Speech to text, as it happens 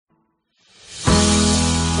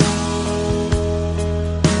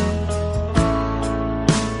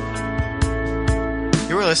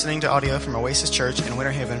listening to audio from Oasis Church in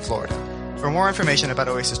Winter Haven, Florida. For more information about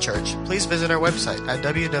Oasis Church, please visit our website at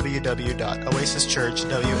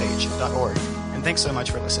www.oasischurchwh.org. And thanks so much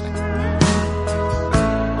for listening.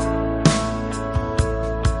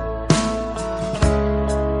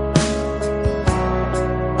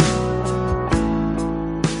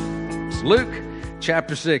 Luke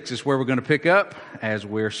chapter 6 is where we're going to pick up as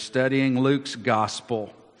we're studying Luke's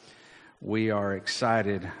gospel. We are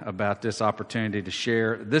excited about this opportunity to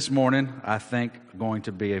share this morning. I think going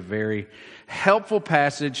to be a very helpful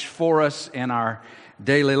passage for us in our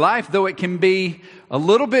daily life, though it can be a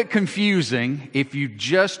little bit confusing if you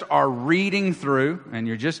just are reading through and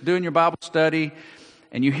you're just doing your Bible study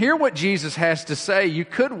and you hear what Jesus has to say. You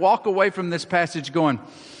could walk away from this passage going,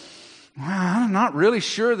 well, I'm not really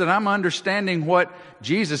sure that I'm understanding what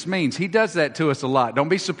Jesus means. He does that to us a lot. Don't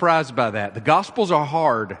be surprised by that. The Gospels are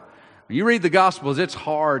hard. When you read the Gospels, it's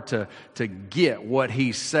hard to get what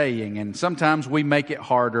he's saying, and sometimes we make it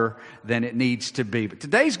harder than it needs to be. But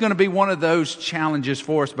today's going to be one of those challenges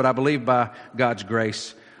for us, but I believe by God's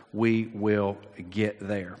grace, we will get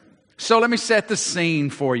there. So let me set the scene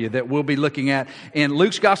for you that we'll be looking at. In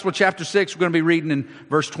Luke's Gospel, chapter 6, we're going to be reading in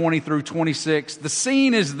verse 20 through 26. The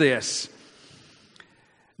scene is this.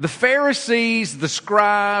 The Pharisees, the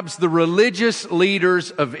scribes, the religious leaders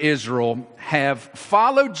of Israel have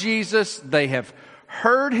followed Jesus. They have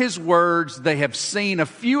heard his words. They have seen a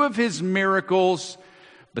few of his miracles,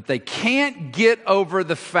 but they can't get over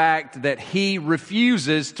the fact that he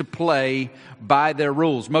refuses to play by their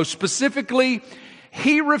rules. Most specifically,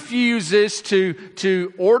 he refuses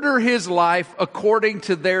to order his life according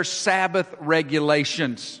to their Sabbath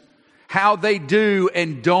regulations, how they do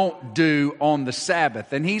and don't do on the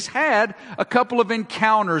Sabbath. And he's had a couple of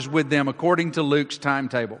encounters with them according to Luke's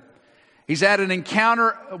timetable. He's had an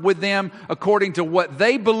encounter with them according to what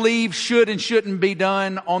they believe should and shouldn't be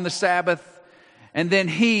done on the Sabbath. And then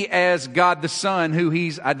he, as God the Son, who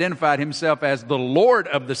he's identified himself as the Lord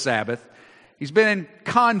of the Sabbath, he's been in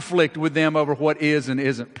conflict with them over what is and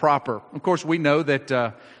isn't proper. Of course, we know that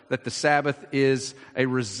the Sabbath is a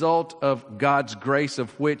result of God's grace,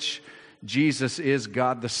 of which Jesus is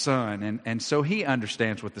God the Son. And so he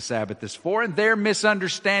understands what the Sabbath is for, and they're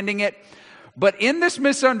misunderstanding it. But in this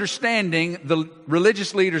misunderstanding, the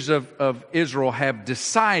religious leaders of Israel have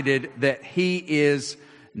decided that he is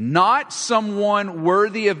not someone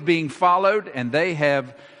worthy of being followed, and they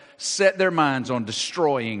have set their minds on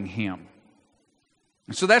destroying him.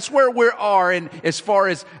 So that's where we are, and as far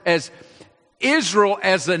as Israel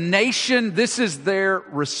as a nation, this is their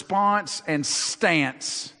response and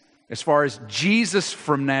stance as far as Jesus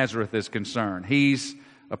from Nazareth is concerned. He's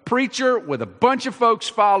a preacher with a bunch of folks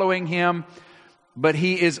following him, but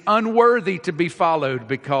he is unworthy to be followed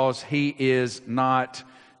because he is not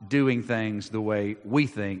doing things the way we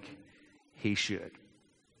think he should.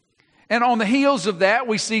 And on the heels of that,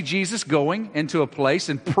 we see Jesus going into a place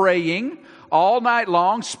and praying all night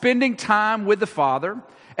long, spending time with the Father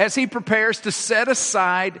as he prepares to set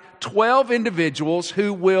aside 12 individuals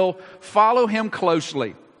who will follow him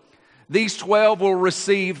closely. These 12 will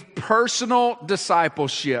receive personal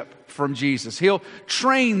discipleship from Jesus. He'll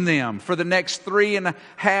train them for the next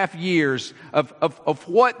 3.5 years of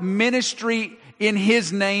what ministry in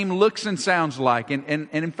his name looks and sounds like. And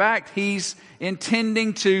in fact, he's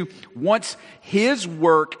intending to, once his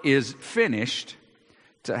work is finished,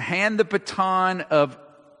 to hand the baton of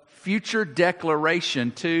future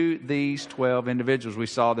declaration to these 12 individuals. We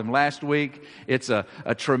saw them last week. It's a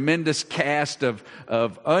tremendous cast of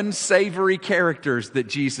unsavory characters that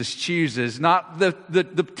Jesus chooses. Not the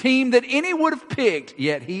team that any would have picked,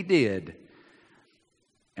 yet he did.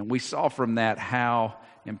 And we saw from that how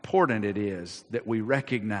important it is that we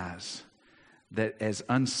recognize that as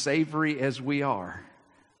unsavory as we are,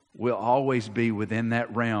 we'll always be within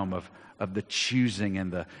that realm of the choosing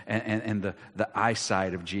and the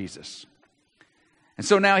eyesight of Jesus. And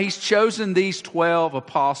so now he's chosen these 12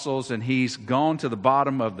 apostles, and he's gone to the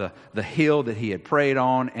bottom of the hill that he had prayed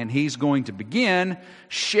on, and he's going to begin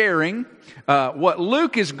sharing what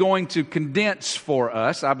Luke is going to condense for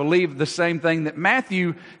us. I believe the same thing that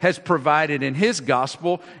Matthew has provided in his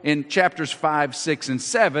gospel in chapters 5, 6, and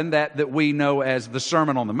 7 that we know as the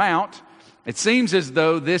Sermon on the Mount. It seems as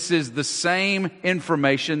though this is the same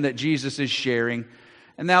information that Jesus is sharing,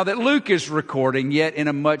 and now that Luke is recording, yet in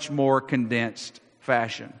a much more condensed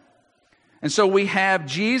fashion. And so we have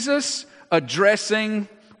Jesus addressing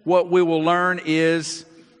what we will learn is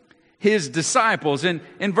his disciples. In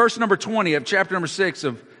verse number 20 of chapter number 6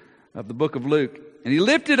 of the book of Luke, and he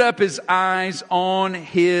lifted up his eyes on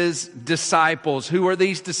his disciples. Who are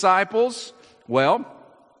these disciples? Well,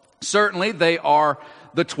 certainly they are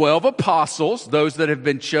the 12 apostles, those that have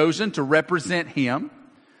been chosen to represent him,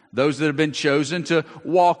 those that have been chosen to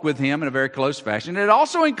walk with him in a very close fashion. It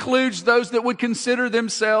also includes those that would consider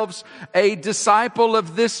themselves a disciple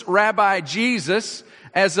of this Rabbi Jesus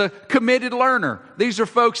as a committed learner. These are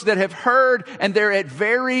folks that have heard, and they're at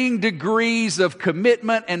varying degrees of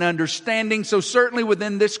commitment and understanding. So certainly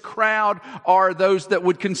within this crowd are those that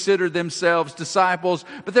would consider themselves disciples.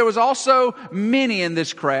 But there was also many in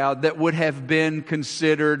this crowd that would have been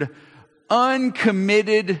considered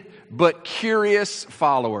uncommitted but curious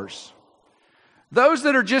followers. Those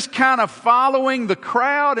that are just kind of following the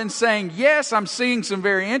crowd and saying, yes, I'm seeing some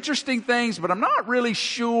very interesting things, but I'm not really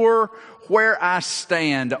sure where I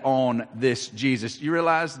stand on this Jesus. You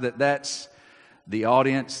realize that that's the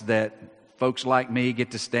audience that folks like me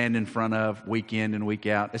get to stand in front of week in and week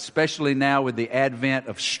out, especially now with the advent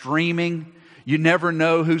of streaming. You never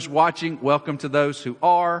know who's watching. Welcome to those who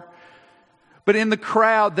are. But in the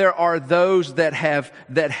crowd, there are those that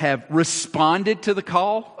have responded to the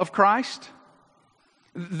call of Christ.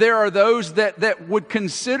 There are those that would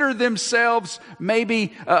consider themselves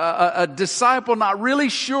maybe a disciple, not really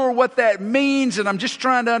sure what that means, and I'm just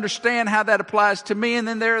trying to understand how that applies to me. And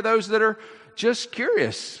then there are those that are just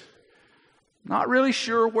curious, not really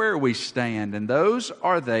sure where we stand. And those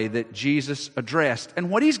are they that Jesus addressed.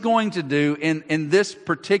 And what he's going to do in this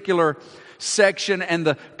particular section and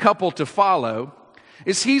the couple to follow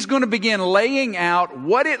is he's going to begin laying out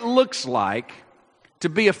what it looks like to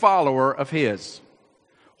be a follower of his.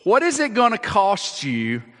 What is it going to cost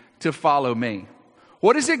you to follow me?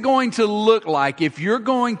 What is it going to look like if you're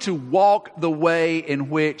going to walk the way in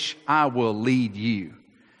which I will lead you?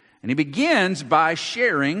 And he begins by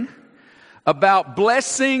sharing about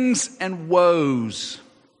blessings and woes.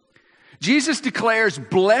 Jesus declares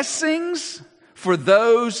blessings for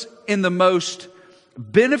those in the most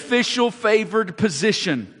beneficial, favored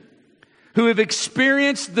position, who have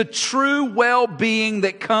experienced the true well-being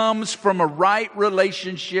that comes from a right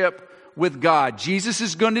relationship with God. Jesus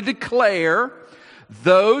is going to declare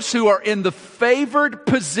those who are in the favored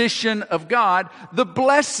position of God the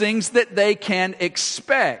blessings that they can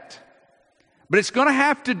expect. But it's going to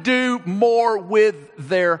have to do more with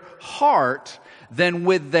their heart than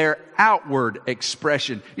with their outward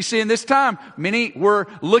expression. You see, in this time, many were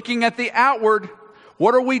looking at the outward.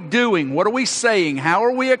 What are we doing? What are we saying? How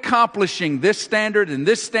are we accomplishing this standard and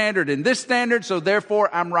this standard and this standard? So therefore,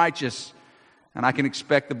 I'm righteous and I can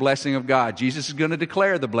expect the blessing of God. Jesus is going to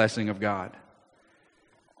declare the blessing of God.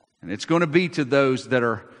 And it's going to be to those that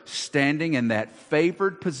are standing in that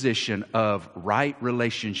favored position of right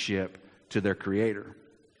relationship to their Creator.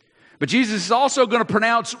 But Jesus is also going to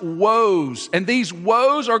pronounce woes. And these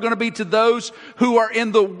woes are going to be to those who are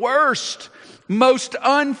in the worst, most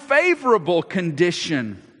unfavorable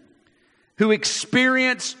condition, who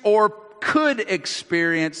experience or could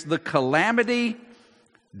experience the calamity,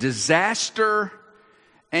 disaster,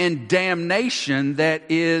 and damnation that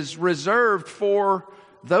is reserved for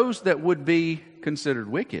those that would be considered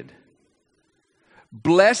wicked.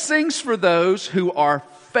 Blessings for those who are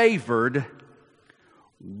favored,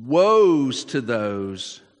 woes to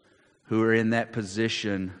those who are in that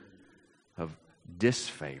position of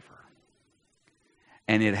disfavor.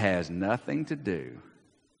 And it has nothing to do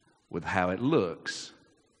with how it looks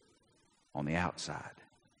on the outside.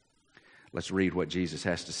 Let's read what Jesus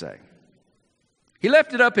has to say. He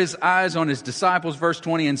lifted up his eyes on his disciples, verse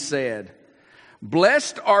 20, and said,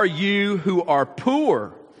 "Blessed are you who are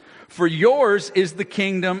poor, for yours is the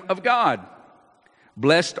kingdom of God.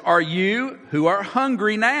 Blessed are you who are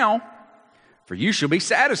hungry now, for you shall be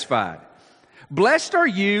satisfied. Blessed are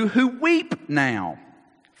you who weep now,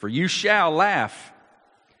 for you shall laugh.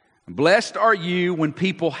 Blessed are you when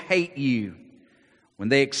people hate you, when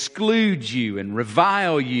they exclude you and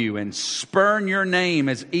revile you and spurn your name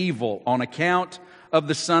as evil on account of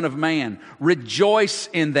the Son of Man. Rejoice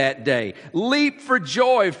in that day. Leap for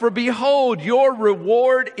joy, for behold, your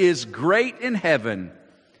reward is great in heaven.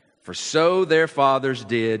 For so their fathers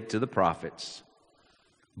did to the prophets.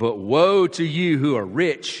 But woe to you who are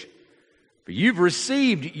rich, for you've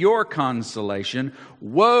received your consolation.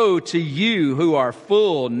 Woe to you who are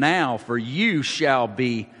full now, for you shall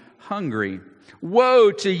be hungry.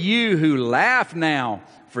 Woe to you who laugh now,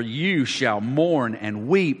 for you shall mourn and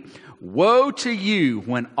weep. Woe to you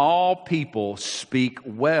when all people speak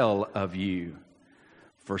well of you,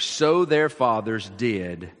 for so their fathers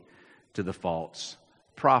did to the false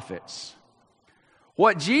prophets."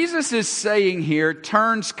 What Jesus is saying here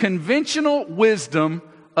turns conventional wisdom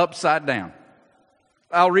upside down.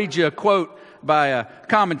 I'll read you a quote by a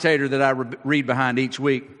commentator that I read behind each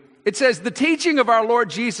week. It says, "The teaching of our Lord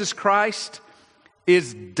Jesus Christ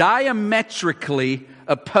is diametrically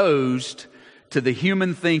opposed to the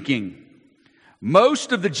human thinking.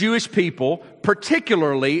 Most of the Jewish people,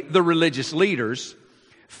 particularly the religious leaders,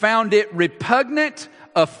 found it repugnant,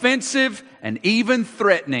 offensive, and even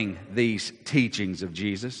threatening, these teachings of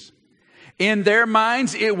Jesus. In their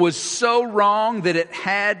minds, it was so wrong that it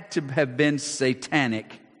had to have been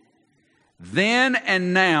satanic. Then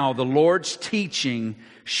and now, the Lord's teaching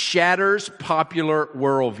shatters popular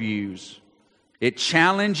worldviews. It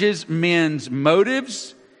challenges men's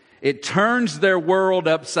motives. It turns their world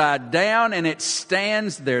upside down, and it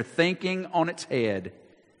stands their thinking on its head.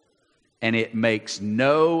 And it makes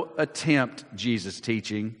no attempt, Jesus'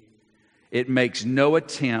 teaching, it makes no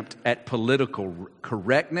attempt at political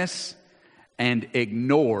correctness and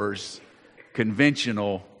ignores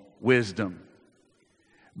conventional wisdom.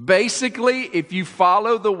 Basically, if you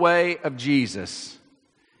follow the way of Jesus,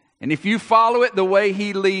 and if you follow it the way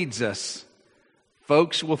He leads us,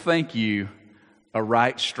 folks will think you a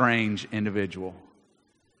right strange individual.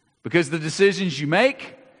 Because the decisions you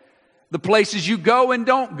make, the places you go and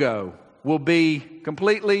don't go, will be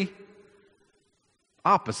completely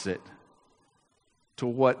opposite to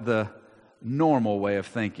what the normal way of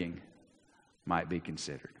thinking might be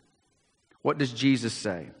considered. What does Jesus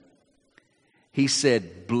say? He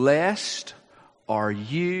said, "Blessed are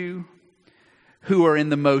you who are in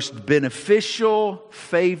the most beneficial,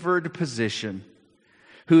 favored position,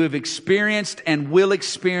 who have experienced and will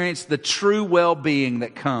experience the true well-being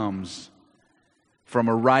that comes from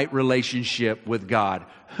a right relationship with God."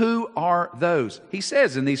 Who are those? He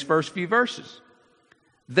says in these first few verses,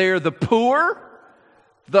 they're the poor,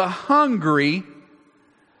 the hungry,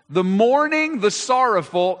 the mourning, the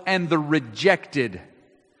sorrowful, and the rejected.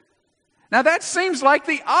 Now that seems like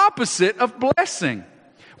the opposite of blessing.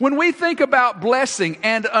 When we think about blessing,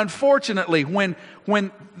 and unfortunately, when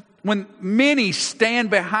many stand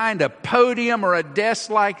behind a podium or a desk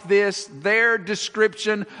like this, their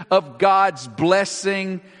description of God's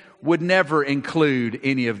blessing would never include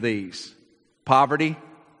any of these. Poverty,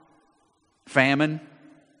 famine,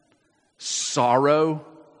 sorrow,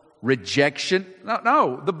 rejection.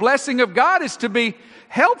 No, the blessing of God is to be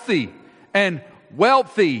healthy and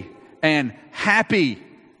wealthy and happy.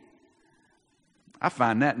 I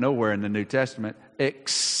find that nowhere in the New Testament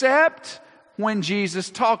except when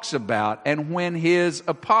Jesus talks about and when His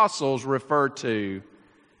apostles refer to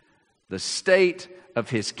the state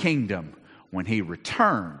of His kingdom when He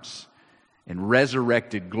returns in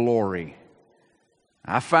resurrected glory.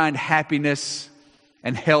 I find happiness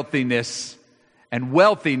and healthiness and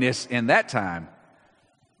wealthiness in that time,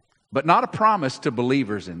 but not a promise to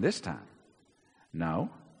believers in this time. No.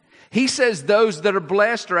 He says those that are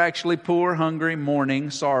blessed are actually poor, hungry, mourning,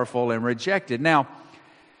 sorrowful, and rejected. Now,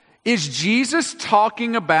 is Jesus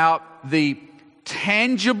talking about the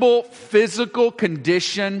tangible physical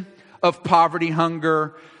condition of poverty,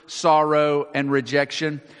 hunger, sorrow, and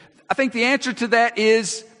rejection? I think the answer to that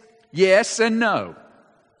is yes and no.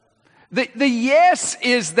 The yes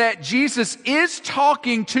is that Jesus is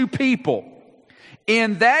talking to people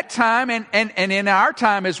in that time and in our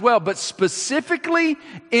time as well, but specifically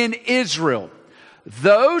in Israel.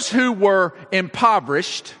 Those who were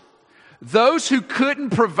impoverished, those who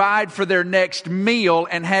couldn't provide for their next meal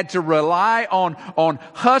and had to rely on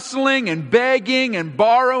hustling and begging and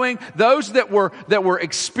borrowing, those that were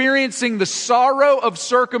experiencing the sorrow of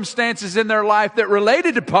circumstances in their life that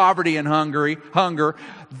related to poverty and hunger,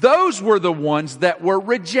 those were the ones that were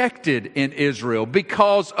rejected in Israel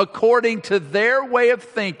because according to their way of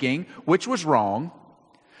thinking, which was wrong,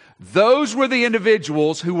 those were the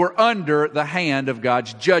individuals who were under the hand of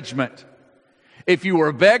God's judgment. If you were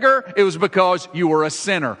a beggar, it was because you were a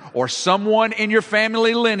sinner, or someone in your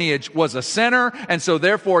family lineage was a sinner, and so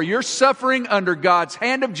therefore you're suffering under God's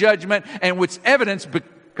hand of judgment, and with evidence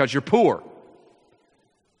because you're poor.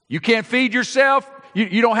 You can't feed yourself,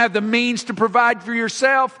 you don't have the means to provide for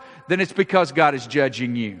yourself, then it's because God is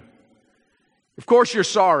judging you. Of course you're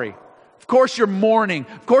sorry. Of course you're mourning.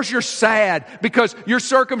 Of course you're sad because your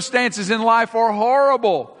circumstances in life are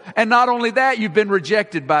horrible. And not only that, you've been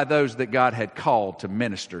rejected by those that God had called to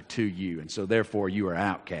minister to you. And so therefore you are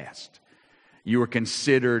outcast. You are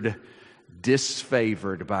considered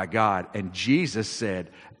disfavored by God. And Jesus said,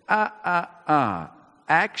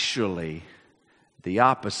 actually, the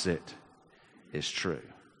opposite is true.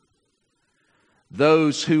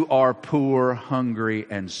 Those who are poor, hungry,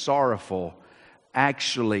 and sorrowful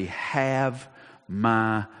actually have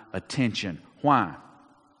my attention. Why?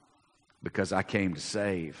 Because I came to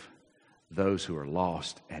save those who are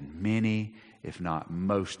lost, and many, if not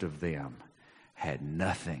most of them, had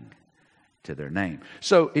nothing to their name.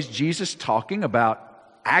 So is Jesus talking about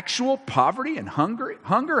actual poverty and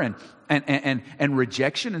hunger and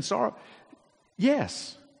rejection and sorrow?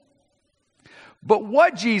 Yes. But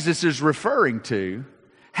what Jesus is referring to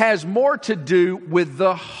has more to do with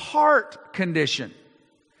the heart condition.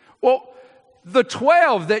 Well, the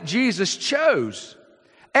 12 that Jesus chose,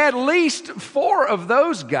 at least 4 of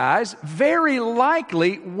those guys very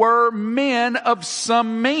likely were men of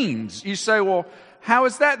some means. You say, well, how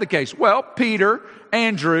is that the case? Well, Peter,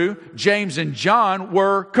 Andrew, James, and John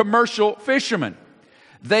were commercial fishermen.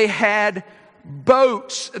 They had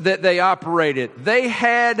boats that they operated. They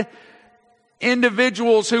had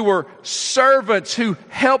individuals who were servants who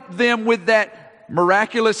helped them with that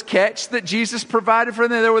miraculous catch that Jesus provided for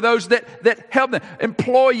them. There were those that helped them.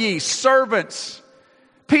 Employees, servants.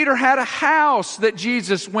 Peter had a house that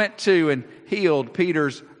Jesus went to and healed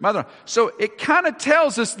Peter's mother. So it kind of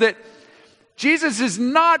tells us that Jesus is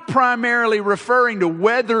not primarily referring to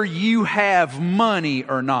whether you have money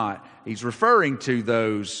or not. He's referring to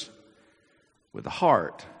those with a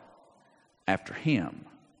heart after Him.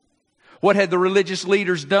 What had the religious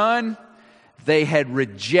leaders done? They had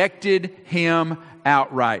rejected Him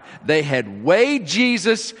outright. They had weighed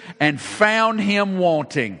Jesus and found Him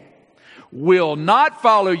wanting. Will not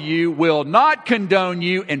follow you, will not condone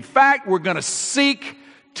you. In fact, we're going to seek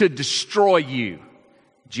to destroy you.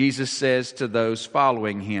 Jesus says to those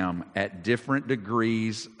following Him at different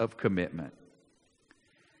degrees of commitment,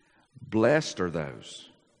 blessed are those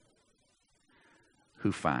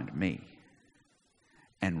who find me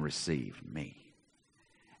and receive me.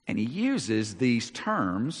 And He uses these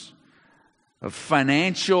terms of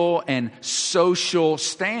financial and social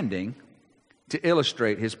standing to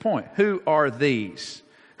illustrate His point. Who are these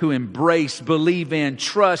who embrace, believe in,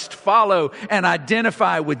 trust, follow, and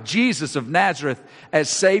identify with Jesus of Nazareth as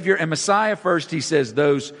Savior and Messiah? First, He says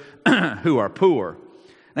those who are poor.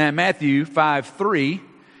 Now in Matthew 5:3,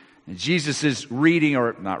 Jesus is reading,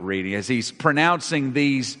 or not reading, as He's pronouncing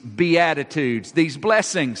these beatitudes, these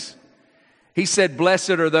blessings. He said,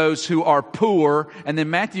 blessed are those who are poor. And then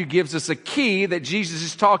Matthew gives us a key that Jesus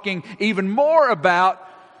is talking even more about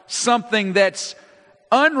something that's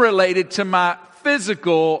unrelated to my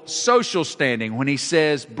physical social standing when He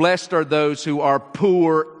says, blessed are those who are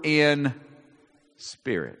poor in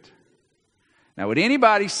spirit. Now, would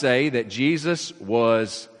anybody say that Jesus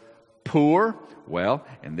was poor? Well,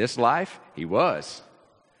 in this life, He was.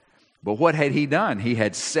 But what had He done? He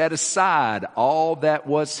had set aside all that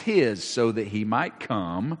was His so that He might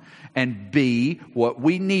come and be what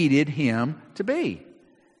we needed Him to be.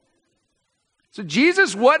 So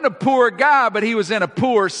Jesus wasn't a poor guy, but He was in a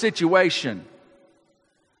poor situation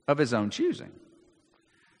of His own choosing.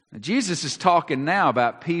 Now, Jesus is talking now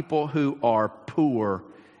about people who are poor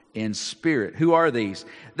in spirit. Who are these?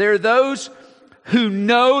 They're those who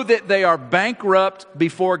know that they are bankrupt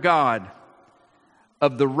before God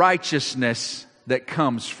of the righteousness that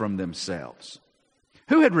comes from themselves.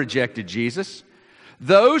 Who had rejected Jesus?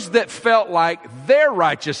 Those that felt like their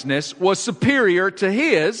righteousness was superior to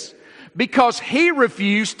His because He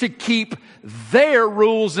refused to keep their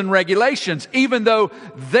rules and regulations, even though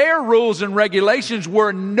their rules and regulations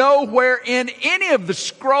were nowhere in any of the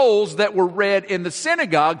scrolls that were read in the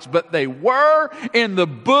synagogues, but they were in the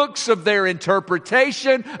books of their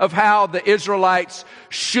interpretation of how the Israelites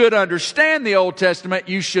should understand the Old Testament.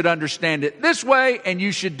 You should understand it this way, and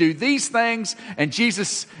you should do these things. And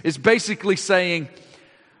Jesus is basically saying,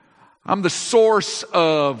 I'm the source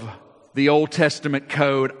of the Old Testament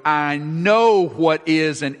code. I know what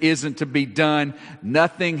is and isn't to be done.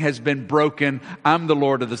 Nothing has been broken. I'm the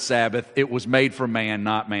Lord of the Sabbath. It was made for man,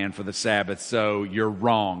 not man for the Sabbath. So you're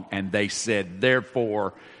wrong. And they said,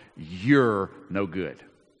 therefore, you're no good.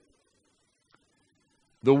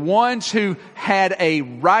 The ones who had a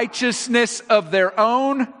righteousness of their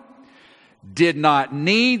own did not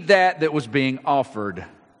need that was being offered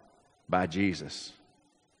by Jesus.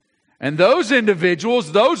 And those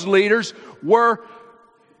individuals, those leaders, were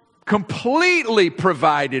completely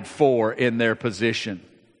provided for in their position.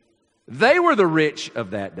 They were the rich of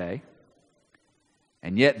that day.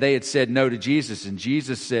 And yet they had said no to Jesus. And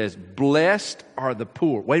Jesus says, blessed are the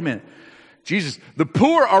poor. Wait a minute. Jesus, the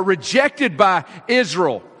poor are rejected by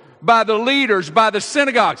Israel, by the leaders, by the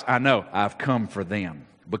synagogues. I know, I've come for them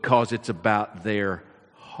because it's about their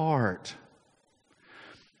heart.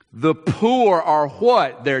 The poor are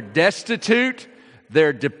what? They're destitute.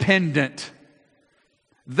 They're dependent.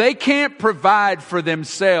 They can't provide for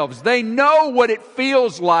themselves. They know what it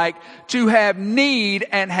feels like to have need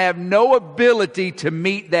and have no ability to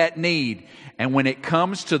meet that need. And when it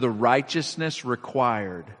comes to the righteousness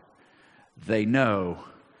required, they know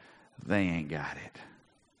they ain't got it.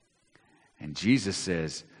 And Jesus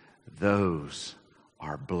says, those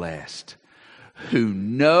are blessed who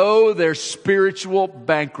know their spiritual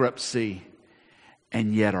bankruptcy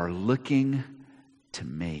and yet are looking to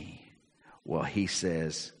me. Well, he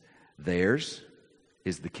says, theirs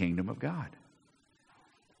is the kingdom of God.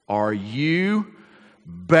 Are you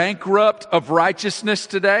bankrupt of righteousness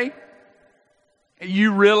today?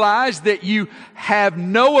 You realize that you have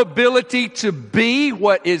no ability to be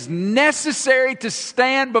what is necessary to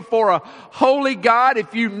stand before a holy God.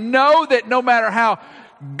 If you know that no matter how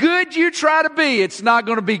good you try to be, it's not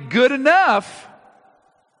going to be good enough,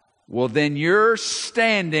 well, then you're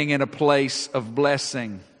standing in a place of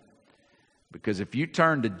blessing. Because if you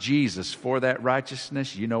turn to Jesus for that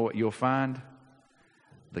righteousness, you know what you'll find?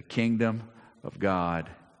 The kingdom of God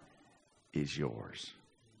is yours.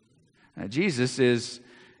 Now, Jesus is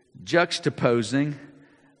juxtaposing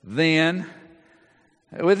then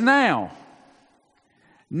with now.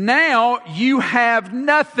 Now you have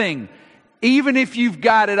nothing. Even if you've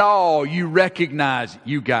got it all, you recognize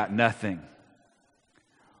you got nothing.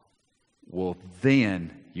 Well,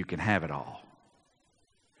 then you can have it all.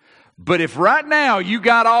 But if right now you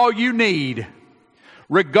got all you need,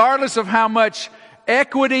 regardless of how much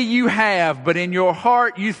equity you have, but in your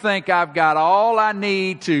heart you think I've got all I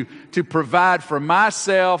need to provide for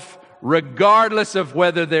myself, regardless of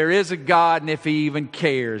whether there is a God and if He even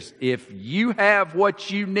cares. If you have what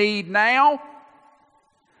you need now,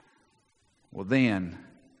 well then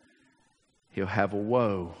He'll have a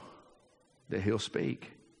woe that He'll speak.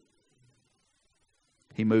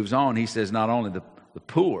 He moves on. He says not only the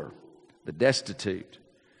poor, the destitute,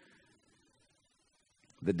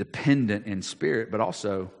 the dependent in spirit, but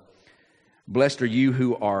also, blessed are you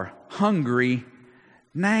who are hungry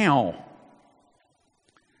now.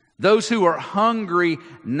 Those who are hungry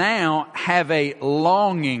now have a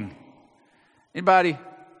longing. Anybody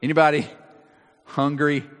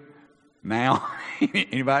hungry now?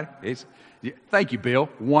 Anybody? Thank you, Bill.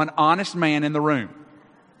 One honest man in the room.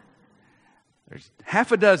 There's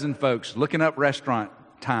half a dozen folks looking up restaurant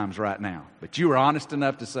times right now, but you are honest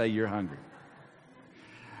enough to say you're hungry.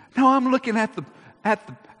 No, I'm looking at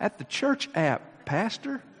the church app,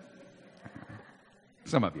 Pastor.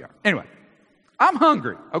 Some of you are. Anyway, I'm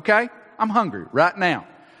hungry, okay? I'm hungry right now.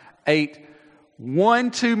 Ate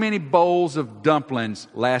one too many bowls of dumplings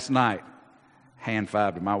last night. Hand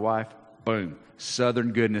five to my wife. Boom.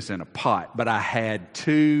 Southern goodness in a pot. But I had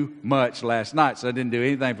too much last night, so I didn't do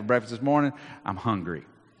anything for breakfast this morning. I'm hungry.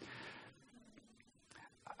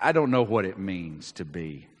 I don't know what it means to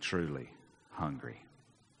be truly hungry.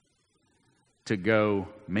 To go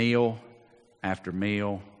meal after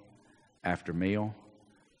meal after meal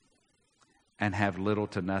and have little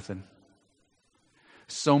to nothing.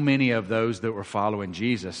 So many of those that were following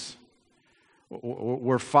Jesus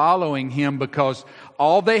were following Him because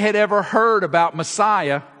all they had ever heard about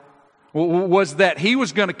Messiah was that He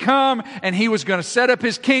was going to come and He was going to set up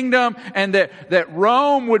His kingdom and that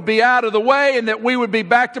Rome would be out of the way and that we would be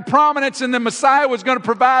back to prominence and the Messiah was going to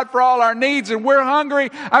provide for all our needs and we're hungry.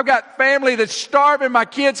 I've got family that's starving. My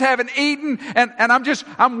kids haven't eaten and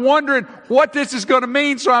I'm wondering what this is going to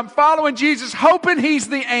mean. So I'm following Jesus hoping He's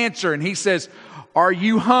the answer. And He says, are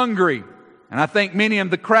you hungry? And I think many of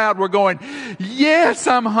the crowd were going, yes,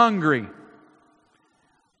 I'm hungry.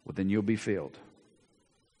 Well, then you'll be filled.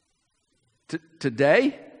 Today,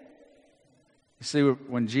 you see,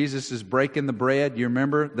 when Jesus is breaking the bread, you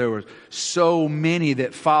remember there were so many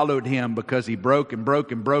that followed Him because He broke and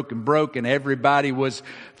broke and broke and broke, and everybody was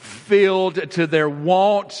filled to their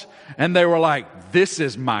want, and they were like, this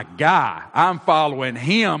is my guy. I'm following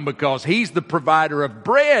Him because He's the provider of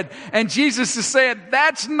bread. And Jesus is saying,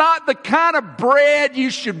 that's not the kind of bread you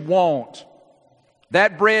should want.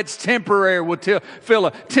 That bread's temporary, will fill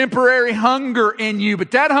a temporary hunger in you,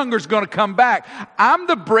 but that hunger's going to come back. I'm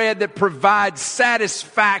the bread that provides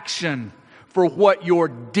satisfaction for what your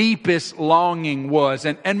deepest longing was.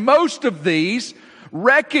 And most of these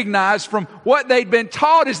recognized from what they'd been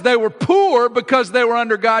taught is they were poor because they were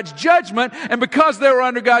under God's judgment, and because they were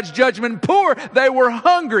under God's judgment and poor, they were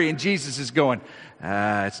hungry. And Jesus is going,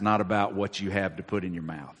 it's not about what you have to put in your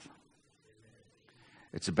mouth.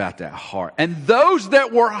 It's about that heart. And those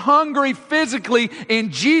that were hungry physically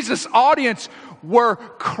in Jesus' audience were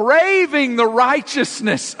craving the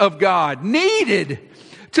righteousness of God, needed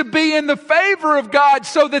to be in the favor of God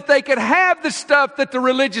so that they could have the stuff that the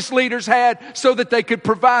religious leaders had so that they could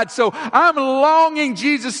provide. So I'm longing,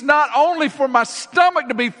 Jesus, not only for my stomach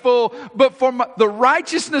to be full, but for the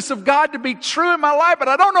righteousness of God to be true in my life. But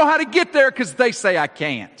I don't know how to get there because they say I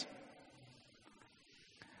can't.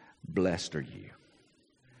 Blessed are you.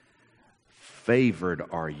 favored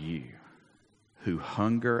are you who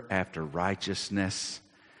hunger after righteousness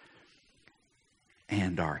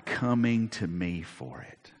and are coming to me for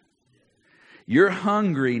it. You're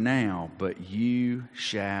hungry now, but you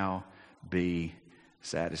shall be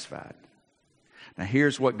satisfied. Now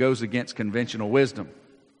here's what goes against conventional wisdom.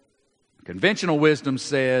 Conventional wisdom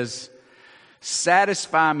says,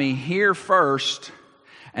 satisfy me here first,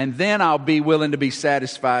 and then I'll be willing to be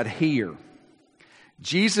satisfied here.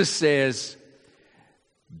 Jesus says,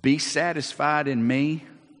 be satisfied in me,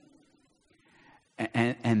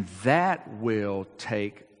 and that will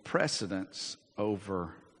take precedence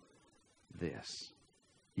over this.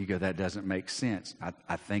 You go, that doesn't make sense.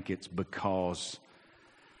 I think it's because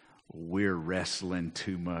we're wrestling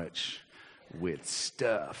too much with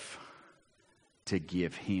stuff to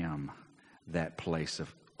give him that place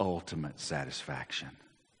of ultimate satisfaction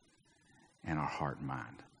in our heart and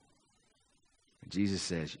mind. Jesus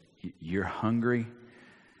says, you're hungry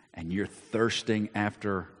and you're thirsting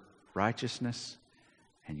after righteousness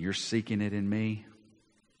and you're seeking it in me.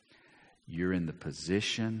 You're in the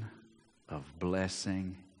position of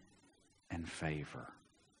blessing and favor.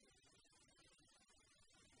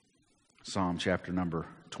 Psalm chapter number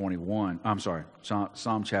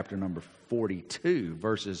 42,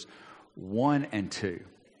 verses 1 and 2.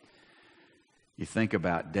 You think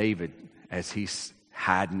about David as he's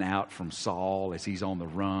hiding out from Saul, as he's on the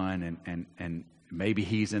run, and maybe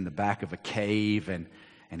he's in the back of a cave, and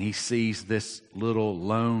he sees this little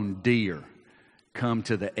lone deer come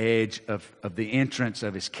to the edge of the entrance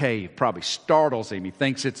of his cave. Probably startles him. He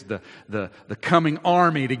thinks it's the coming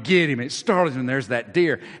army to get him. It startles him. There's that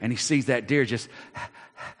deer. And he sees that deer just,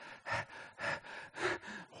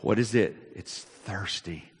 what is it? It's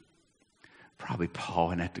thirsty. Probably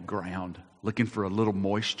pawing at the ground, looking for a little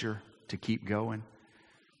moisture to keep going.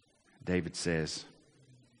 David says,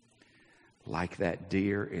 like that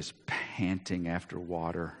deer is panting after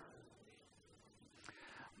water,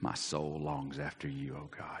 my soul longs after you, O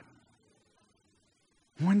God.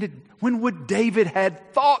 When would David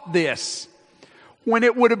had thought this? When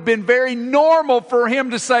it would have been very normal for him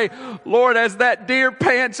to say, Lord, as that deer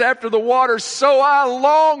pants after the water, so I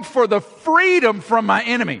long for the freedom from my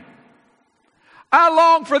enemy. I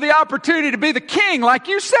long for the opportunity to be the king like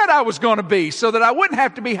you said I was going to be, so that I wouldn't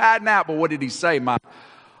have to be hiding out. But what did he say? My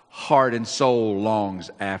heart and soul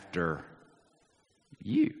longs after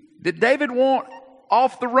you. Did David want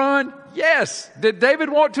off the run? Yes. Did David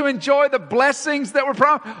want to enjoy the blessings that were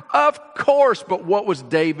promised? Of course. But what was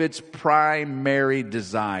David's primary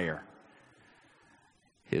desire?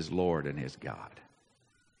 His Lord and his God.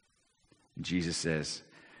 And Jesus says,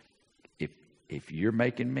 if you're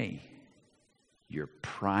making me your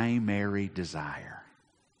primary desire,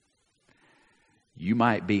 you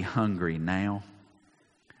might be hungry now,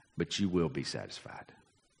 but you will be satisfied.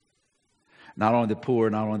 Not only the poor,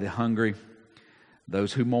 not only the hungry,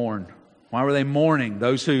 those who mourn. Why were they mourning?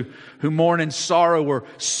 Those who mourn in sorrow were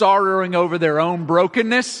sorrowing over their own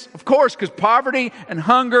brokenness. Of course, because poverty and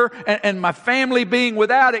hunger and my family being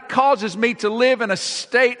without, it causes me to live in a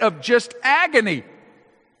state of just agony.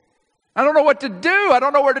 I don't know what to do. I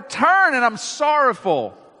don't know where to turn, and I'm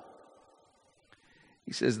sorrowful.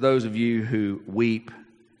 He says, those of you who weep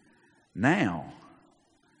now,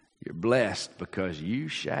 you're blessed because you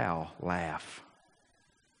shall laugh.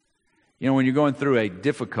 You know, when you're going through a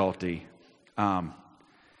difficulty,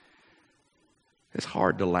 it's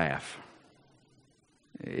hard to laugh.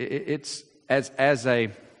 It's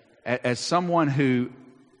as someone who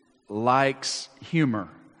likes humor,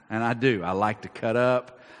 and I do. I like to cut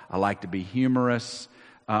up. I like to be humorous.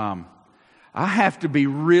 I have to be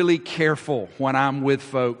really careful when I'm with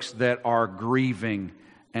folks that are grieving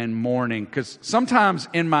and mourning, because sometimes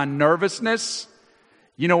in my nervousness,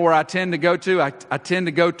 you know where I tend to go to? I tend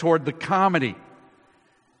to go toward the comedy.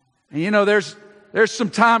 And you know, there's some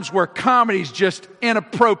times where comedy's just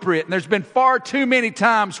inappropriate. And there's been far too many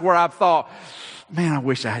times where I've thought, man, I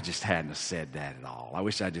wish I just hadn't have said that at all. I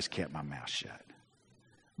wish I just kept my mouth shut.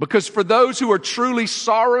 Because for those who are truly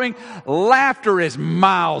sorrowing, laughter is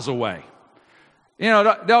miles away. You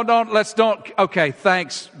know, okay,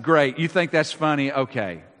 thanks, great. You think that's funny?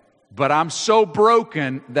 Okay. But I'm so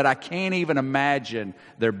broken that I can't even imagine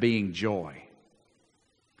there being joy.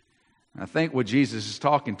 I think what Jesus is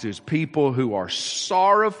talking to is people who are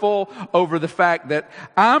sorrowful over the fact that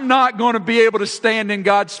I'm not going to be able to stand in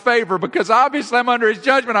God's favor because obviously I'm under His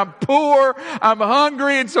judgment. I'm poor, I'm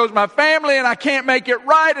hungry, and so is my family, and I can't make it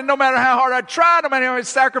right. And no matter how hard I try, no matter how many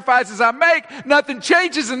sacrifices I make, nothing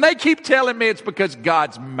changes. And they keep telling me it's because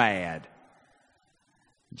God's mad.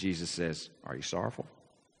 Jesus says, are you sorrowful?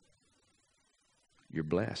 You're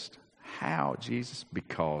blessed. how, Jesus?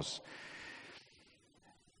 Because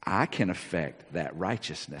I can affect that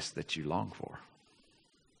righteousness that you long for.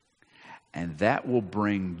 And that will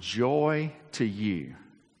bring joy to you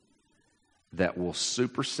that will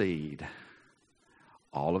supersede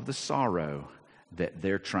all of the sorrow that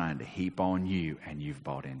they're trying to heap on you and you've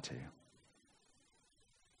bought into.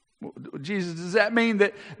 Jesus, does that mean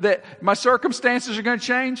that my circumstances are going to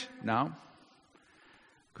change? No.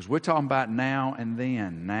 Because we're talking about now and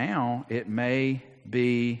then. Now, it may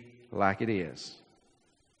be like it is.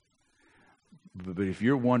 But if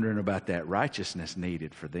you're wondering about that righteousness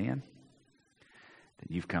needed for then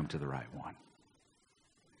you've come to the right one.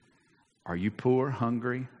 Are you poor,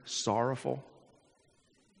 hungry, sorrowful?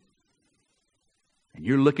 And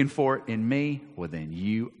you're looking for it in me? Well, then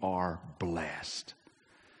you are blessed.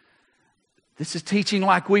 This is teaching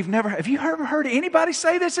like we've never... Have you ever heard anybody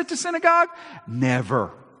say this at the synagogue?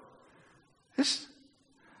 Never. I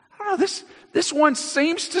don't know, this one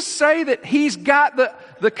seems to say that he's got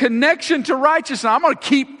the connection to righteousness. I'm going to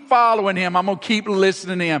keep following him. I'm going to keep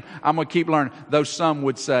listening to him. I'm going to keep learning. Though some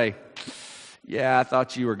would say, yeah, I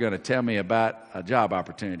thought you were going to tell me about a job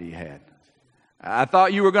opportunity you had. I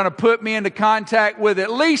thought you were going to put me into contact with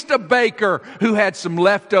at least a baker who had some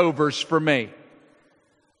leftovers for me.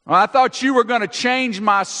 Well, I thought you were going to change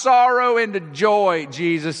my sorrow into joy,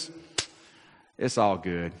 Jesus. It's all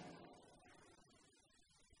good.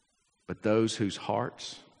 But those whose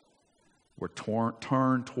hearts were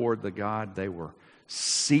turned toward the God they were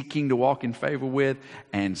seeking to walk in favor with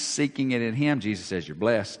and seeking it in Him, Jesus says, you're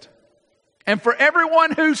blessed. And for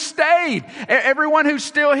everyone who stayed, everyone who's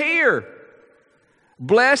still here,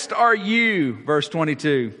 blessed are you, verse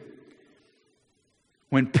 22,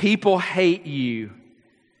 when people hate you,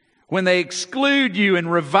 when they exclude you and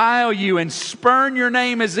revile you and spurn your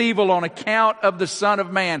name as evil on account of the Son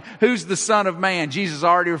of Man. Who's the Son of Man? Jesus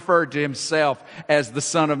already referred to Himself as the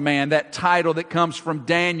Son of Man. That title that comes from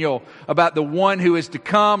Daniel about the one who is to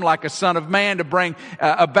come like a Son of Man to bring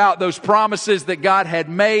about those promises that God had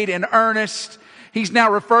made in earnest. He's now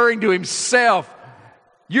referring to Himself.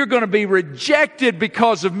 You're going to be rejected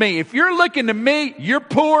because of me. If you're looking to me, you're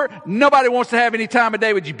poor. Nobody wants to have any time of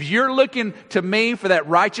day with you. If you're looking to me for that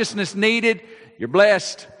righteousness needed, you're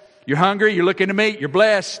blessed. You're hungry, you're looking to me, you're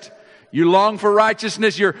blessed. You long for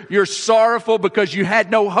righteousness, you're sorrowful because you had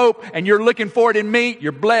no hope and you're looking for it in me,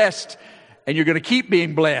 you're blessed. And you're going to keep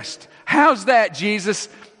being blessed. How's that, Jesus?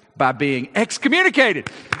 By being excommunicated.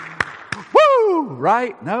 Woo!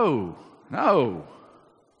 Right? No.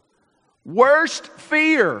 Worst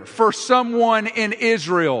fear for someone in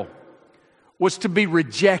Israel was to be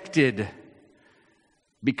rejected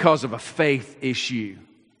because of a faith issue.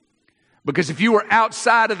 Because if you were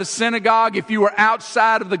outside of the synagogue, if you were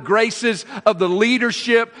outside of the graces of the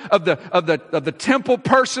leadership of the temple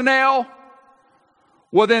personnel,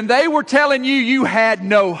 well then they were telling you had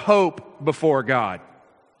no hope before God.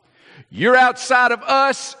 You're outside of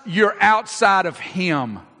us, you're outside of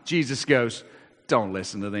Him. Jesus goes, don't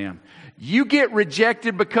listen to them. You get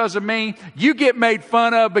rejected because of me. You get made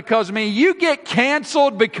fun of because of me. You get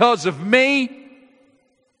canceled because of me.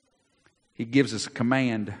 He gives us a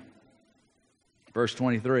command. Verse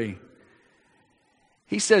 23.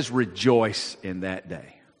 He says, rejoice in that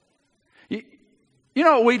day. You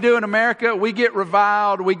know what we do in America? We get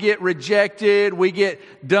reviled. We get rejected. We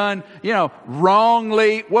get done,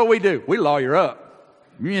 wrongly. What do? We lawyer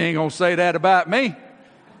up. You ain't going to say that about me.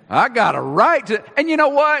 I got a right to. And you know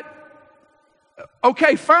what?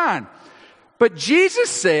 Okay, fine. But Jesus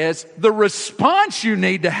says the response you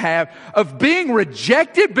need to have of being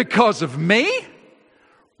rejected because of me,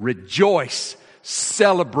 rejoice,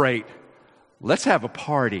 celebrate. Let's have a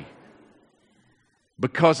party.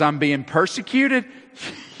 Because I'm being persecuted?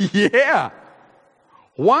 Yeah.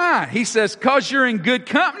 Why? He says, because you're in good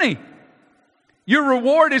company. Your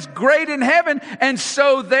reward is great in heaven, and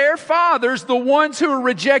so their fathers, the ones who are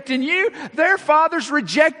rejecting you, their fathers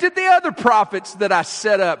rejected the other prophets that I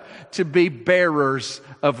set up to be bearers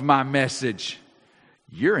of my message.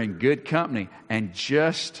 You're in good company, and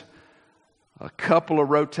just a couple of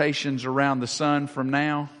rotations around the sun from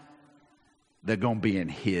now, they're going to be in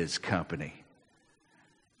His company.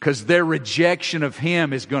 Because their rejection of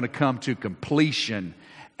Him is going to come to completion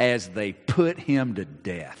as they put Him to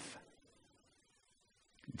death.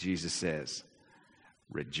 Jesus says,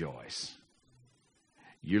 rejoice.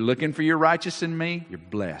 You're looking for your righteousness in me, you're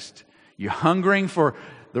blessed. You're hungering for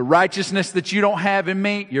the righteousness that you don't have in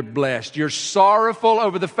me, you're blessed. You're sorrowful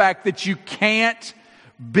over the fact that you can't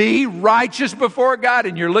be righteous before God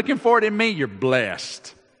and you're looking for it in me, you're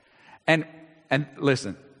blessed. And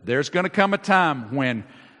listen, there's going to come a time when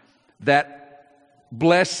that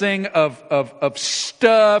blessing of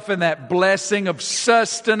stuff and that blessing of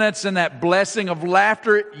sustenance and that blessing of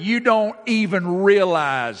laughter, you don't even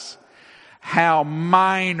realize how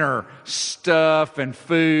minor stuff and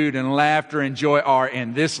food and laughter and joy are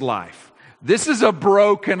in this life. This is a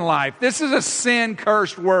broken life. This is a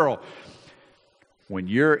sin-cursed world. When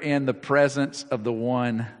you're in the presence of the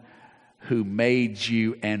one who made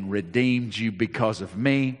you and redeemed you because of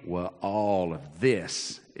me, well, all of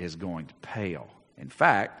this is going to pale. In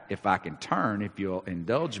fact, if I can turn, if you'll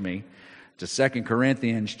indulge me, to 2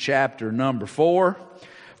 Corinthians chapter number 4,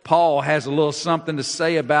 Paul has a little something to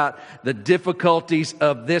say about the difficulties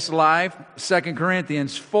of this life. 2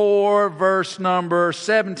 Corinthians 4, verse number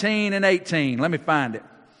 17 and 18. Let me find it.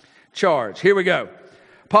 Charge. Here we go.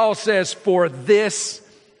 Paul says, for this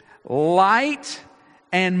light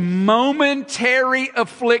and momentary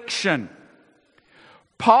affliction.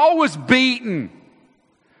 Paul was beaten.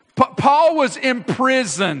 Paul was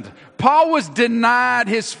imprisoned. Paul was denied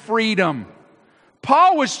his freedom.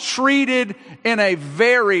 Paul was treated in a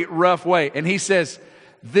very rough way. And he says,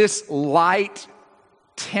 this light,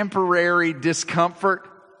 temporary discomfort,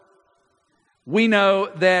 we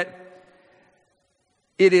know that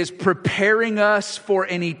it is preparing us for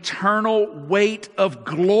an eternal weight of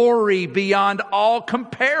glory beyond all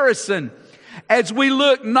comparison. As we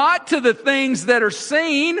look not to the things that are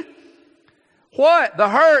seen, what? The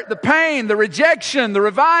hurt, the pain, the rejection, the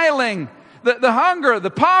reviling, the hunger, the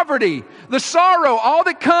poverty, the sorrow, all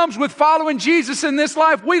that comes with following Jesus in this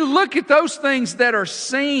life. We look at those things that are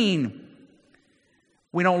seen.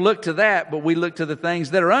 We don't look to that, but we look to the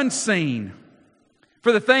things that are unseen.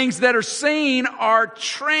 For the things that are seen are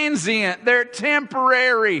transient. They're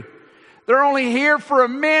temporary. They're only here for a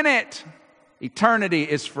minute. Eternity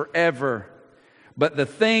is forever. But the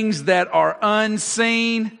things that are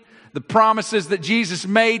unseen, the promises that Jesus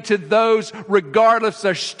made to those, regardless of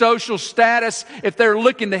their social status, if they're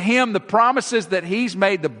looking to Him, the promises that He's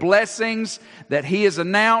made, the blessings that He has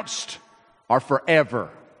announced are forever.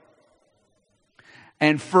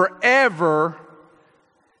 And forever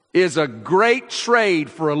is a great trade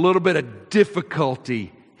for a little bit of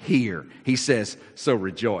difficulty here. He says, so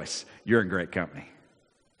rejoice. You're in great company.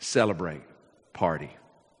 Celebrate. Party.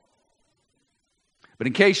 But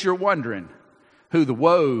in case you're wondering who the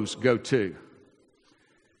woes go to,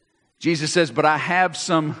 Jesus says, but I have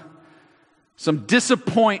some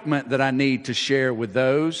disappointment that I need to share with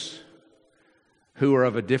those who are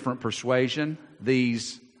of a different persuasion.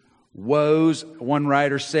 These woes, one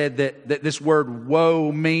writer said that this word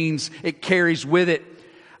woe means, it carries with it,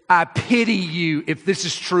 I pity you if this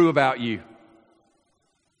is true about you.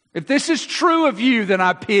 If this is true of you, then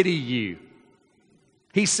I pity you.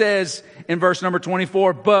 He says in verse number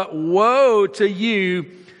 24, but woe to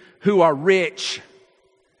you who are rich.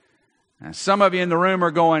 Now, some of you in the room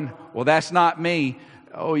are going, well, that's not me.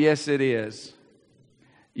 Oh, yes, it is.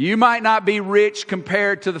 You might not be rich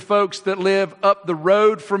compared to the folks that live up the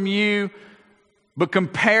road from you, but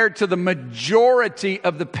compared to the majority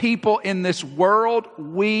of the people in this world,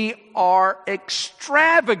 we are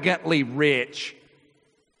extravagantly rich.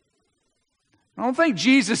 I don't think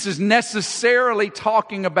Jesus is necessarily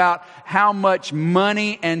talking about how much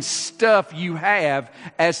money and stuff you have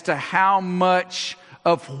as to how much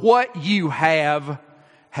of what you have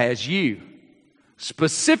has you.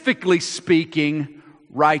 Specifically speaking,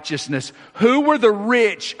 righteousness. Who were the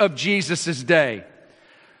rich of Jesus' day?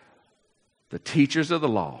 The teachers of the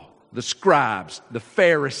law, the scribes, the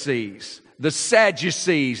Pharisees, the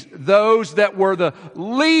Sadducees, those that were the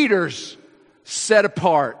leaders set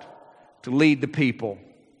apart to lead the people.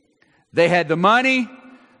 They had the money,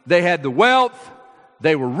 they had the wealth,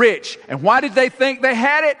 they were rich. And why did they think they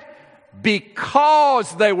had it?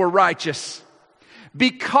 Because they were righteous.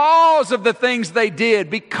 Because of the things they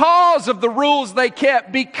did, because of the rules they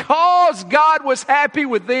kept, because God was happy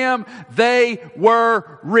with them, they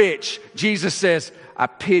were rich. Jesus says, I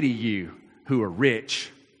pity you who are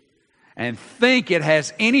rich and think it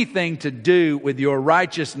has anything to do with your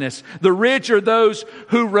righteousness. The rich are those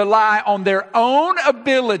who rely on their own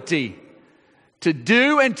ability to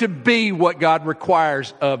do and to be what God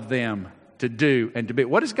requires of them to do and to be.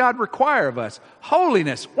 What does God require of us?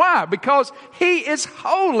 Holiness. Why? Because He is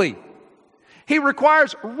holy. He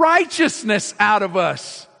requires righteousness out of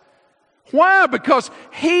us. Why? Because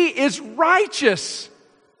He is righteous.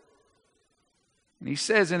 And He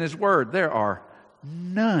says in His Word, there are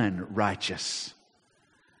none righteous,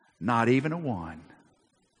 not even a one.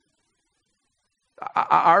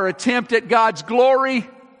 Our attempt at God's glory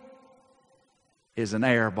is an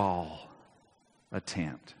airball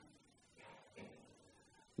attempt.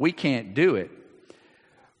 We can't do it.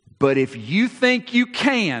 But if you think you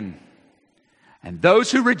can, and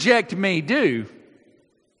those who reject me do,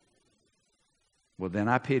 well, then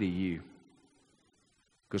I pity you.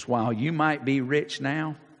 Because while you might be rich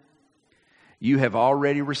now, you have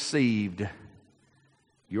already received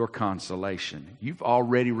your consolation. You've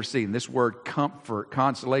already received. And this word comfort,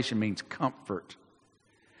 consolation means comfort.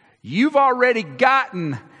 You've already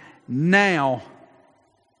gotten now.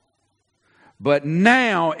 But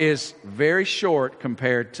now is very short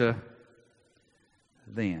compared to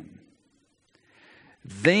then.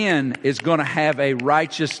 Then is going to have a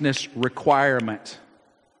righteousness requirement.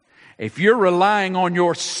 If you're relying on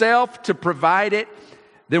yourself to provide it,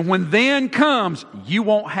 then when then comes, you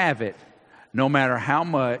won't have it, no matter how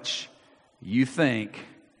much you think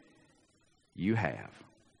you have.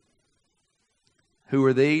 Who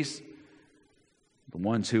are these? The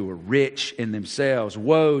ones who are rich in themselves.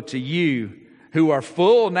 Woe to you who are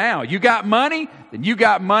full now. You got money? Then you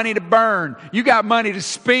got money to burn. You got money to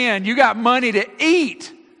spend. You got money to eat.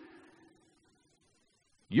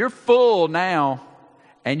 You're full now.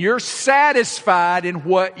 And you're satisfied in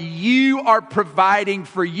what you are providing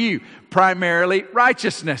for you. Primarily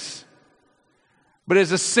righteousness. But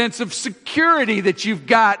as a sense of security that you've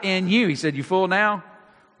got in you. He said, you full now?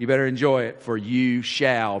 You better enjoy it, for you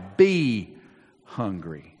shall be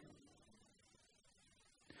hungry.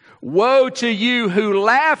 Woe to you who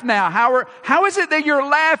laugh now. How is it that you're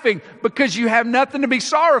laughing? Because you have nothing to be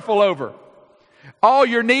sorrowful over. All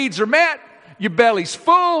your needs are met. Your belly's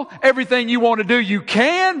full. Everything you want to do, you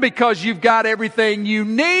can, because you've got everything you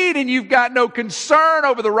need, and you've got no concern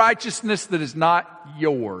over the righteousness that is not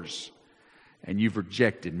yours. And you've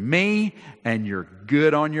rejected me, and you're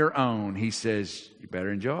good on your own. He says, you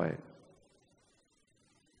better enjoy it.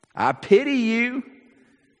 I pity you.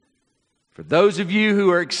 For those of you who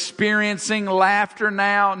are experiencing laughter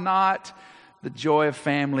now, not the joy of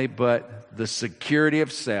family, but the security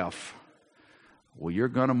of self. Well, you're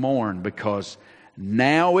going to mourn, because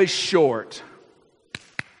now is short,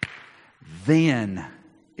 then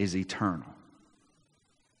is eternal.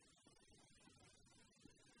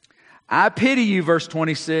 I pity you, verse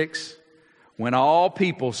 26, when all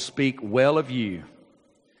people speak well of you.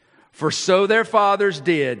 For so their fathers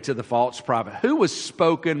did to the false prophet. Who was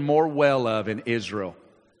spoken more well of in Israel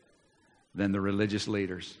than the religious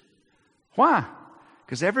leaders? Why?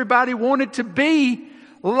 Because everybody wanted to be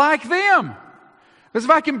like them. Because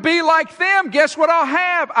if I can be like them, guess what I'll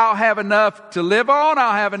have? I'll have enough to live on,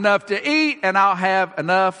 I'll have enough to eat, and I'll have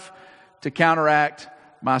enough to counteract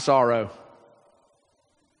my sorrow.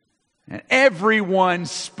 And everyone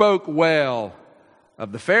spoke well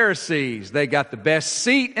of the Pharisees. They got the best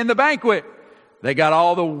seat in the banquet. They got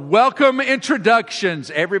all the welcome introductions.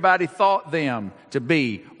 Everybody thought them to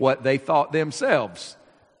be what they thought themselves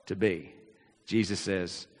to be. Jesus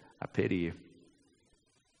says, I pity you.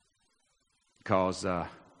 Because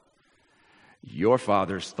your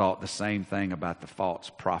fathers thought the same thing about the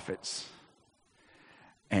false prophets.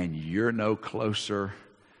 And you're no closer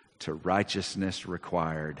to righteousness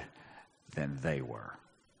required than they were.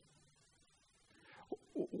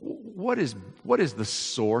 What is the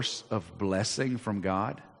source of blessing from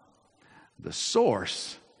God? The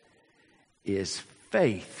source is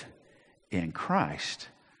faith in Christ,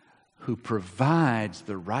 who provides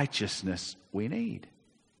the righteousness we need.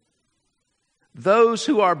 Those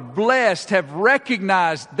who are blessed have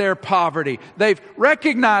recognized their poverty. They've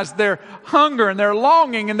recognized their hunger and their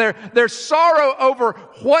longing and their sorrow over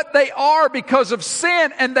what they are because of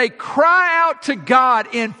sin. And they cry out to God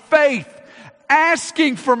in faith,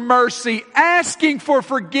 asking for mercy, asking for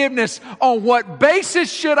forgiveness. On what basis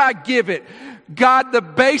should I give it? God, the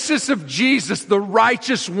basis of Jesus, the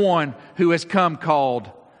righteous one who has come, called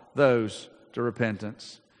those to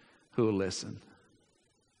repentance who will listen.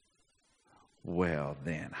 Well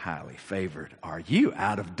then, highly favored are you.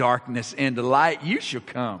 Out of darkness into light you shall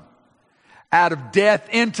come. Out of death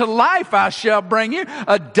into life I shall bring you.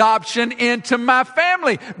 Adoption into my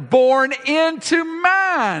family. Born into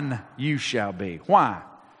mine you shall be. Why?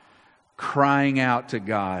 Crying out to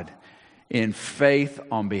God in faith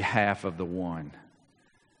on behalf of the one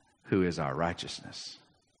who is our righteousness.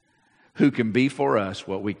 Who can be for us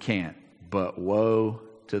what we can't. But woe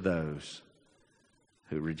to those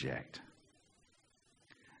who reject.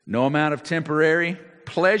 No amount of temporary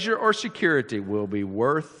pleasure or security will be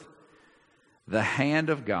worth the hand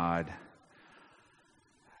of God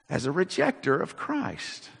as a rejecter of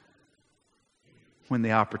Christ when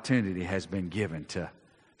the opportunity has been given to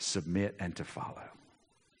submit and to follow.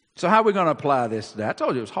 So how are we going to apply this today? I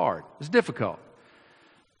told you it was hard. It's difficult.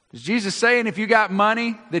 Is Jesus saying if you got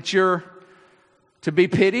money that you're to be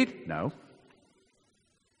pitied? No.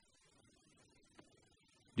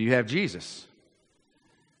 Do you have Jesus?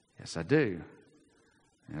 Yes, I do.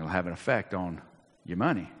 And it'll have an effect on your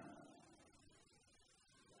money.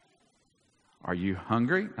 Are you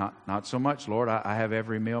hungry? Not so much, Lord. I have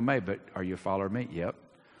every meal made, but are you a follower of me? Yep.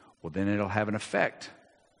 Well, then it'll have an effect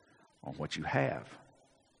on what you have.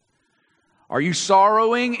 Are you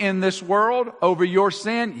sorrowing in this world over your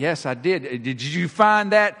sin? Yes, I did. Did you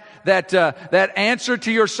find that answer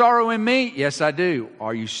to your sorrow in me? Yes, I do.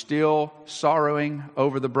 Are you still sorrowing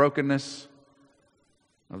over the brokenness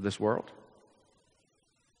of this world?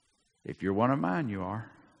 If you're one of mine, you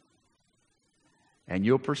are. And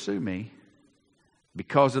you'll pursue me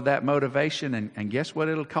because of that motivation. And guess what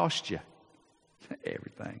it'll cost you?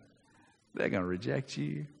 Everything. They're going to reject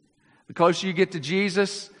you. The closer you get to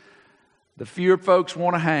Jesus, the fewer folks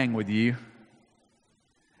want to hang with you.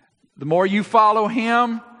 The more you follow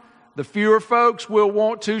Him, the fewer folks will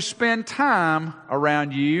want to spend time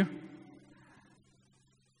around you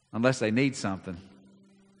unless they need something.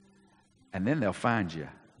 And then they'll find you,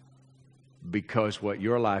 because what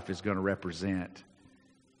your life is going to represent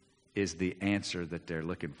is the answer that they're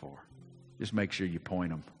looking for. Just make sure you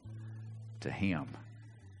point them to Him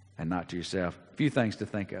and not to yourself. A few things to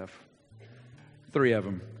think of. 3 of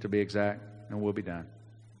them, to be exact, and we'll be done.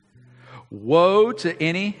 Woe to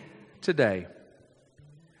any today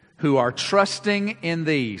who are trusting in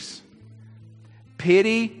these.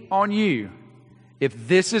 Pity on you if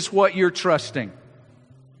this is what you're trusting.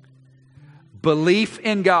 Belief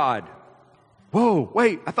in God. Whoa,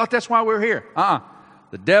 wait, I thought that's why we're here.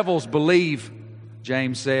 The devils believe,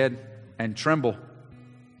 James said, and tremble.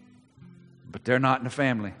 But they're not in the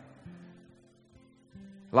family.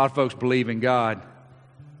 A lot of folks believe in God.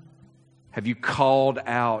 Have you called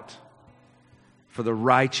out for the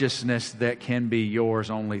righteousness that can be yours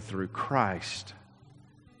only through Christ?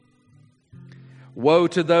 Woe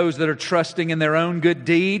to those that are trusting in their own good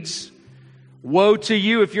deeds. Woe to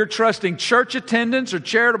you if you're trusting church attendance or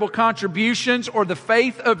charitable contributions or the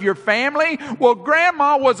faith of your family. Well,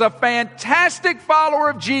 Grandma was a fantastic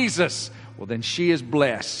follower of Jesus. Well, then she is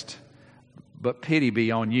blessed. But pity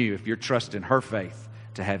be on you if you're trusting her faith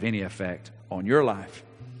to have any effect on your life.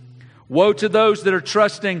 Woe to those that are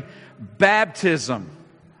trusting baptism.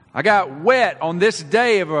 I got wet on this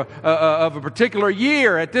day of a particular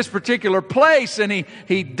year at this particular place, and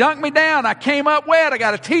he dunked me down. I came up wet. I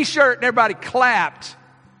got a t-shirt, and everybody clapped.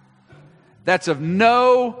 That's of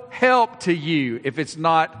no help to you if it's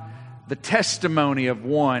not the testimony of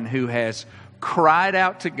one who has cried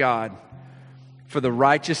out to God for the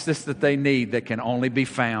righteousness that they need that can only be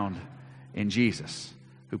found in Jesus,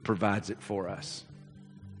 who provides it for us.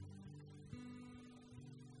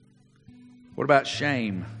 What about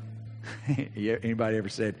shame? Anybody ever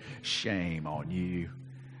said, shame on you?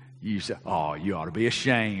 You say, oh, you ought to be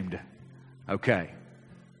ashamed. Okay.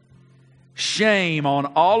 Shame on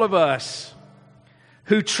all of us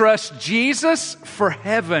who trust Jesus for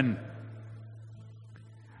heaven,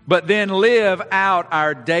 but then live out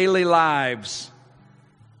our daily lives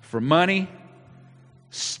for money,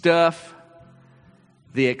 stuff,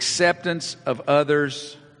 the acceptance of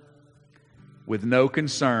others, with no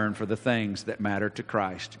concern for the things that matter to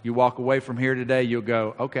Christ. You walk away from here today, you'll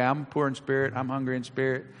go, okay, I'm poor in spirit, I'm hungry in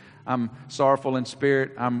spirit, I'm sorrowful in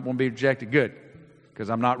spirit, I'm going to be rejected. Good, because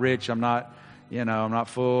I'm not rich, I'm not, I'm not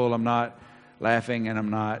full, I'm not laughing, and I'm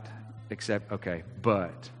not okay,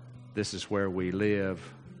 but this is where we live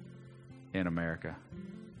in America.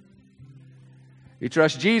 You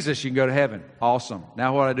trust Jesus, you can go to heaven. Awesome.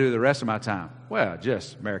 Now what do I do the rest of my time? Well,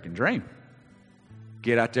 just American dream.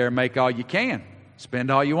 Get out there and make all you can. Spend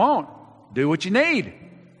all you want. Do what you need.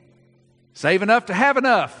 Save enough to have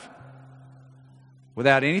enough.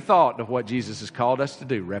 Without any thought of what Jesus has called us to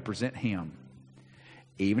do. Represent Him.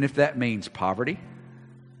 Even if that means poverty,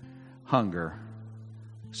 hunger,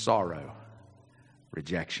 sorrow,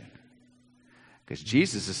 rejection. Because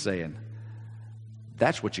Jesus is saying,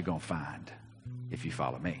 that's what you're going to find if you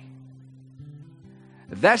follow me.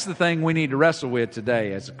 That's the thing we need to wrestle with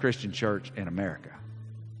today as a Christian church in America.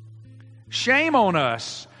 Shame on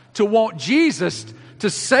us to want Jesus to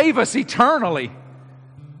save us eternally,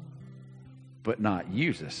 but not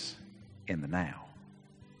use us in the now,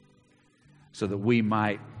 so that we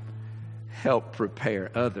might help prepare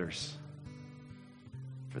others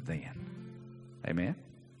for then. Amen?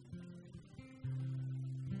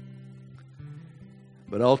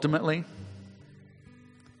 But ultimately,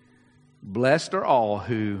 blessed are all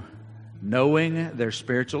who, knowing their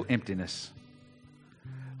spiritual emptiness,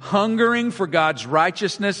 hungering for God's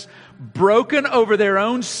righteousness, broken over their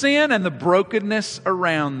own sin and the brokenness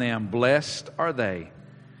around them. Blessed are they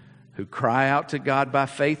who cry out to God by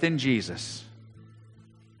faith in Jesus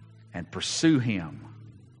and pursue Him,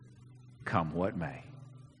 come what may.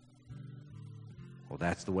 Well,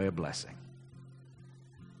 that's the way of blessing.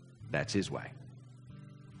 That's His way.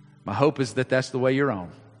 My hope is that that's the way you're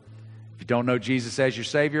on. If you don't know Jesus as your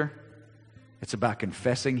Savior, it's about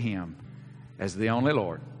confessing Him as the only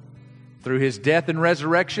Lord. Through His death and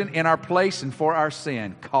resurrection in our place and for our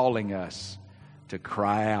sin, calling us to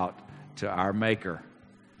cry out to our Maker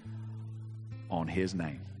on His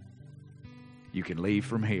name. You can leave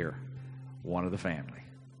from here one of the family.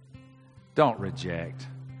 Don't reject.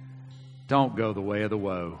 Don't go the way of the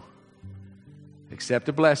woe. Accept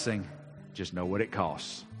a blessing. Just know what it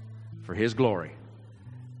costs for His glory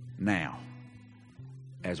now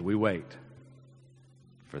as we wait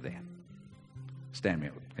for then. Stand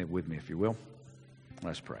with me if you will.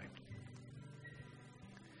 Let's pray.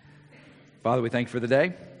 Father, we thank you for the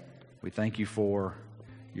day. We thank you for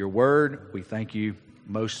your word. We thank you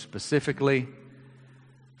most specifically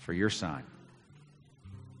for your Son.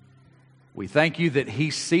 We thank you that He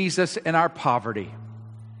sees us in our poverty,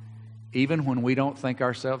 even when we don't think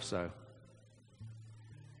ourselves so.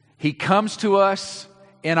 He comes to us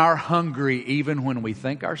in our hungry, even when we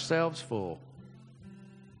think ourselves full.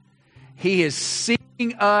 He is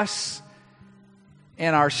seeking us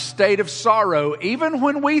in our state of sorrow, even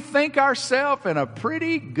when we think ourselves in a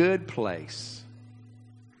pretty good place.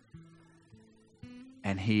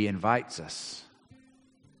 And He invites us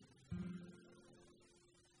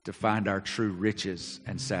to find our true riches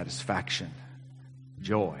and satisfaction,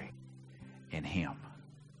 joy in Him.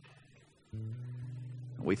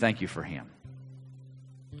 We thank you for Him.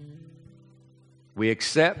 We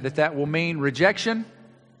accept that will mean rejection,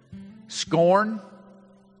 scorn.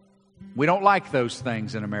 We don't like those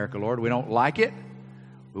things in America, Lord. We don't like it.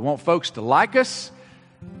 We want folks to like us.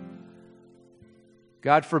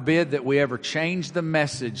 God forbid that we ever change the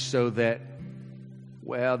message so that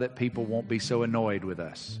people won't be so annoyed with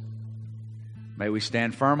us. May we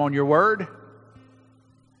stand firm on your word.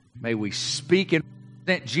 May we speak and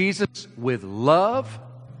present Jesus with love.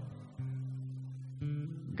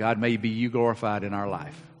 God, may be you glorified in our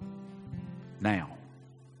life. Now.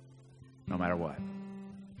 No matter what.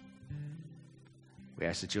 We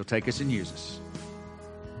ask that you'll take us and use us.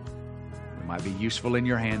 We might be useful in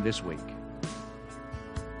your hand this week.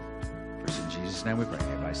 For in Jesus' name we pray.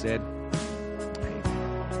 Everybody said...